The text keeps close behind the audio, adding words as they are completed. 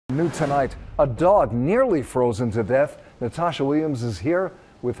New tonight, a dog nearly frozen to death. Natasha Williams is here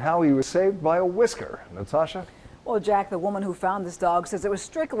with how he was saved by a whisker. Natasha? Well, Jack, the woman who found this dog says it was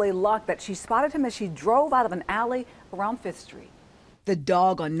strictly luck that she spotted him as she drove out of an alley around 5th Street. The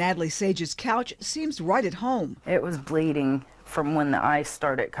dog on Natalie Sage's couch seems right at home. It was bleeding from when the ice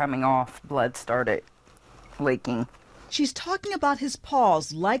started coming off. Blood started leaking. She's talking about his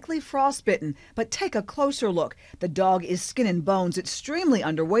paws, likely frostbitten, but take a closer look. The dog is skin and bones, extremely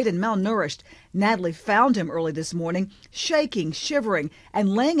underweight and malnourished. Natalie found him early this morning, shaking, shivering,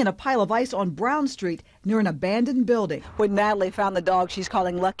 and laying in a pile of ice on Brown Street near an abandoned building. When Natalie found the dog she's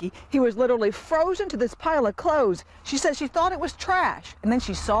calling Lucky, he was literally frozen to this pile of clothes. She said she thought it was trash, and then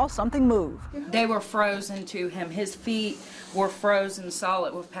she saw something move. They were frozen to him. His feet were frozen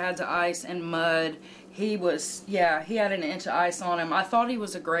solid with pads of ice and mud. He had an inch of ice on him. I thought he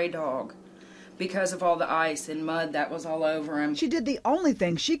was a gray dog because of all the ice and mud that was all over him. She did the only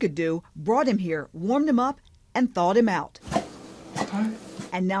thing she could do, brought him here, warmed him up, and thawed him out.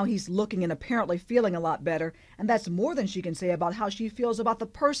 And now he's looking and apparently feeling a lot better, and that's more than she can say about how she feels about the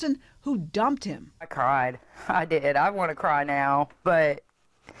person who dumped him. I cried. I did. I want to cry now, but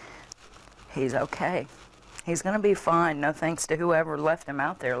he's okay. He's going to be fine, no thanks to whoever left him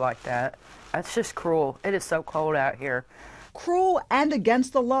out there like that. That's just cruel. It is so cold out here. Cruel and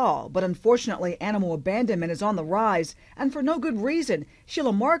against the law, but unfortunately animal abandonment is on the rise, and for no good reason.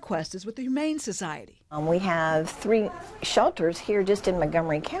 Sheila Marquest is with the Humane Society. We have 3 shelters here just in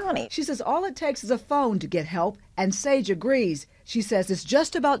Montgomery County. She says all it takes is a phone to get help, and Sage agrees. She says it's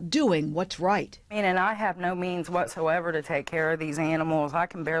just about doing what's right. And I have no means whatsoever to take care of these animals. I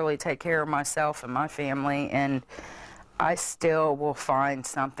can barely take care of myself and my family, and I still will find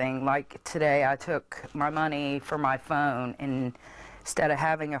something. Like today, I took my money for my phone, and instead of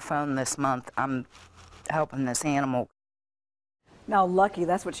having a phone this month, I'm helping this animal. Now, Lucky,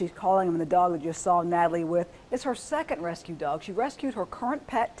 that's what she's calling him, the dog that you saw Natalie with, is her second rescue dog. She rescued her current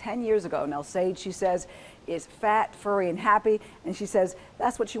pet 10 years ago. Now, Sage, she says, is fat, furry, and happy, and she says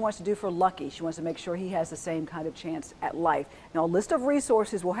that's what she wants to do for Lucky. She wants to make sure he has the same kind of chance at life. Now, a list of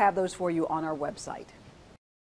resources, we'll have those for you on our website.